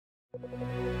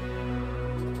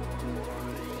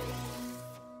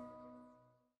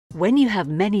When you have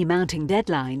many mounting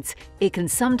deadlines, it can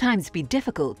sometimes be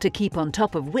difficult to keep on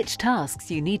top of which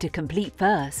tasks you need to complete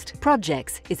first.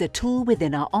 Projects is a tool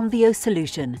within our Onvio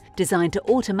solution designed to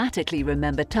automatically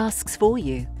remember tasks for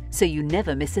you, so you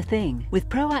never miss a thing. With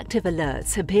proactive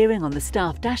alerts appearing on the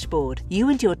staff dashboard, you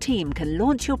and your team can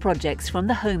launch your projects from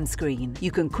the home screen.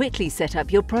 You can quickly set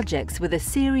up your projects with a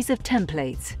series of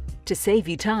templates. To save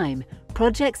you time,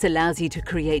 Projects allows you to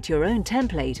create your own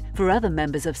template for other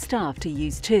members of staff to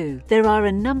use too. There are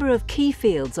a number of key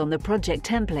fields on the project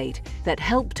template that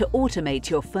help to automate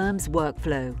your firm's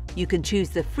workflow. You can choose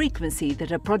the frequency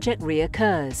that a project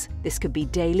reoccurs. This could be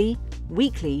daily,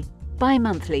 weekly,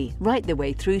 bi-monthly, right the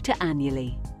way through to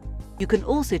annually. You can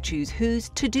also choose whose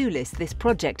to-do list this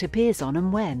project appears on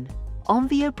and when.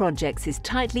 Onvio Projects is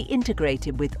tightly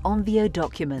integrated with Onvio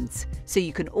Documents, so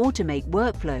you can automate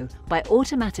workflow by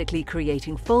automatically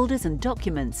creating folders and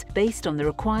documents based on the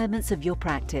requirements of your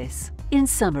practice. In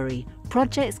summary,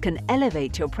 projects can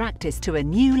elevate your practice to a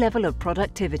new level of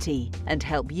productivity and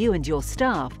help you and your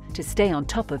staff to stay on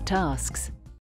top of tasks.